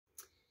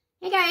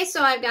Hey guys,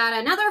 so I've got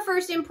another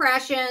first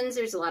impressions.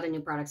 There's a lot of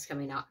new products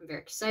coming out. I'm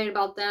very excited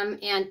about them.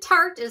 And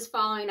Tarte is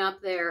following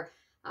up their,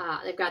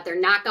 they've got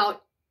their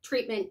knockout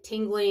treatment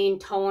tingling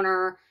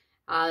toner.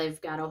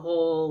 They've got a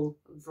whole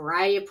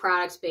variety of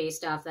products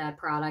based off that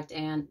product.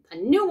 And a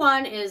new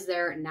one is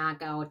their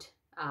knockout,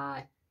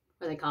 what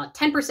do they call it?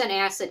 10%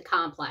 acid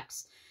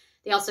complex.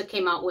 They also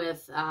came out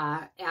with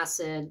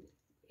acid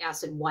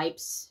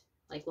wipes,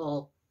 like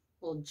little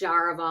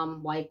jar of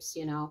them, wipes,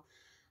 you know.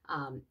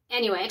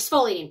 Anyway,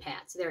 exfoliating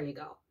pads, there you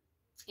go.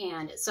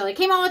 And so they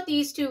came out with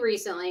these two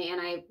recently,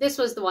 and this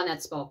was the one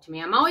that spoke to me.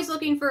 I'm always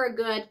looking for a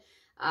good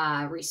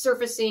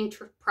resurfacing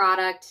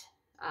product,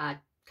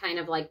 kind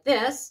of like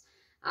this.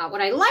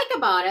 What I like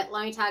about it,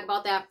 let me talk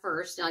about that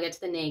first, and I'll get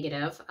to the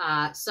negative.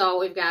 So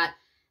we've got,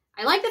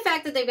 I like the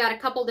fact that they've got a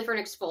couple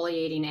different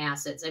exfoliating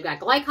acids. They've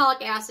got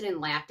glycolic acid and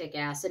lactic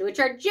acid,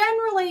 which are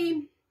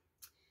generally,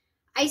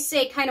 I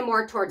say, kind of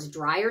more towards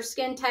drier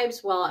skin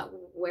types,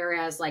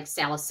 whereas like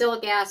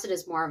salicylic acid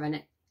is more of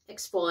an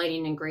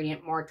exfoliating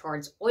ingredient more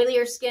towards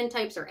oilier skin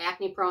types or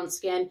acne-prone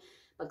skin.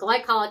 But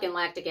glycolic and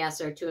lactic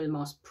acid are two of the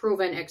most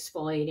proven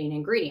exfoliating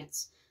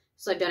ingredients.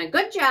 So I've done a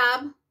good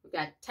job. We've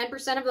got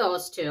 10% of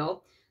those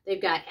two.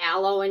 They've got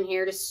aloe in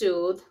here to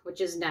soothe,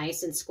 which is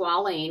nice, and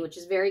squalane, which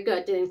is very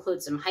good to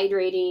include some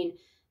hydrating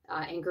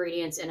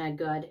ingredients in a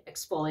good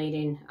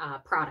exfoliating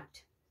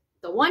product.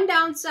 The one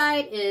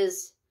downside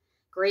is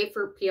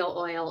grapefruit peel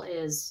oil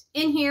is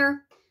in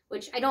here,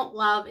 which I don't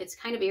love. It's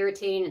kind of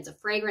irritating. It's a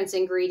fragrance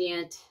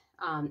ingredient.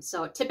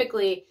 So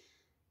typically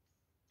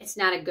it's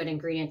not a good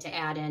ingredient to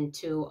add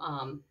into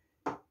an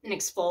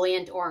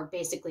exfoliant or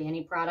basically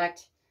any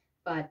product.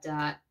 But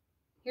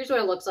here's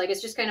what it looks like.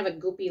 It's just kind of a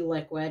goopy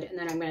liquid. And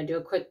then I'm going to do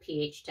a quick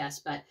pH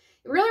test. But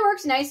it really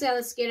works nicely on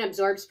the skin,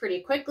 absorbs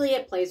pretty quickly.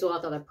 It plays well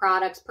with other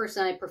products.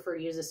 Personally, I prefer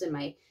to use this in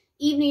my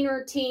evening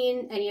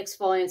routine. Any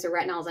exfoliants or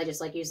retinols, I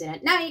just like using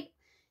at night.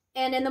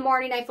 And in the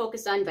morning, I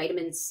focus on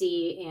vitamin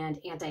C and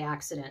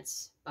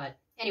antioxidants. But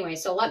anyway,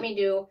 so let me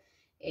do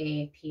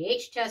a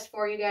pH test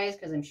for you guys,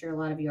 because I'm sure a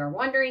lot of you are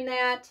wondering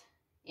that.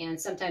 And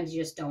sometimes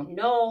you just don't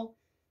know,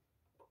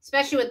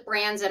 especially with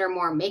brands that are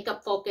more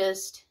makeup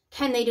focused.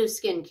 Can they do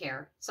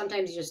skincare?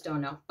 Sometimes you just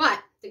don't know.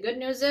 But the good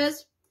news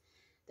is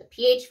the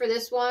pH for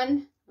this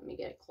one, let me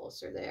get it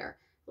closer there,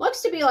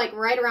 looks to be like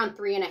right around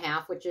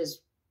 3.5, which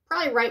is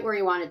probably right where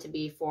you want it to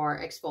be for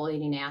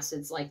exfoliating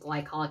acids like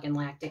glycolic and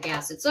lactic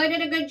acid. So I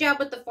did a good job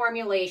with the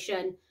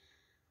formulation.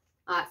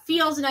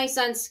 Feels nice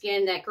on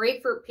skin. That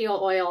grapefruit peel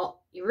oil,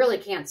 you really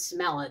can't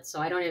smell it,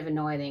 so I don't even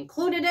know why they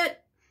included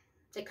it.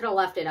 They could have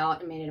left it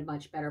out and made it a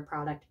much better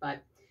product.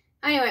 But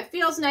anyway, it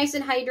feels nice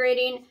and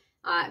hydrating.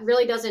 It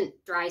really doesn't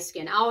dry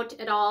skin out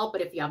at all,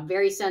 but if you have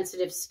very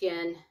sensitive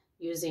skin,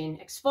 using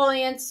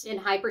exfoliants in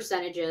high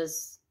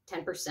percentages,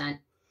 10%,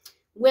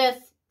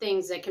 with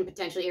things that can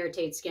potentially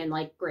irritate skin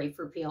like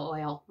grapefruit peel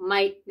oil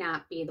might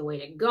not be the way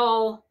to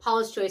go.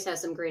 Paula's Choice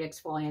has some great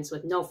exfoliants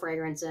with no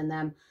fragrance in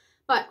them.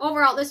 But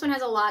overall, this one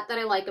has a lot that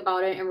I like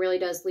about it and really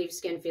does leave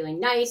skin feeling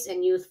nice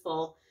and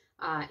youthful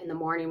in the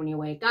morning when you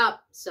wake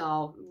up.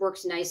 So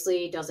works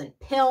nicely, doesn't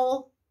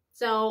pill.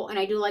 So, and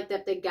I do like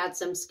that they've got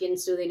some skin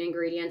soothing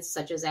ingredients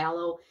such as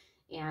aloe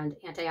and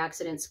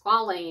antioxidant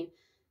squalane.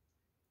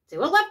 They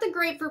would left the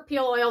grapefruit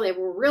peel oil. They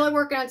were really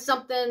working on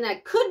something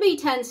that could be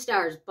 10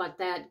 stars, but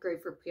that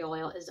grapefruit peel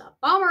oil is a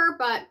bummer.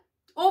 But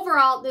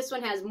overall, this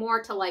one has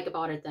more to like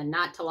about it than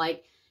not to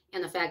like.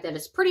 And the fact that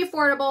it's pretty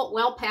affordable,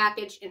 well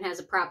packaged, and has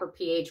a proper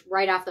pH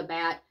right off the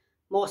bat.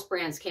 Most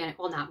brands can't,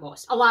 well, not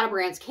most, a lot of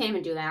brands can't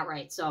even do that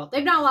right. So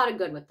they've done a lot of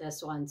good with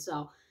this one.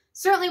 So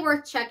certainly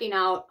worth checking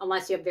out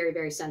unless you have very,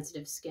 very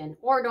sensitive skin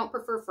or don't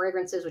prefer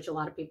fragrances, which a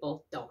lot of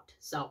people don't.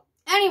 So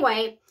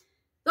anyway,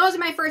 those are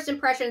my first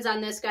impressions on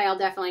this guy. I'll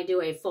definitely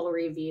do a full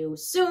review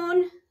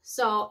soon.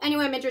 So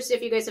anyway, I'm interested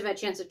if you guys have had a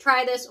chance to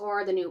try this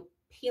or the new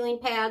peeling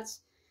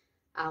pads.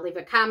 Leave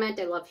a comment.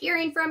 I love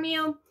hearing from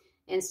you.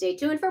 And stay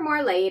tuned for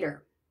more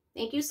later.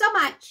 Thank you so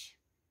much.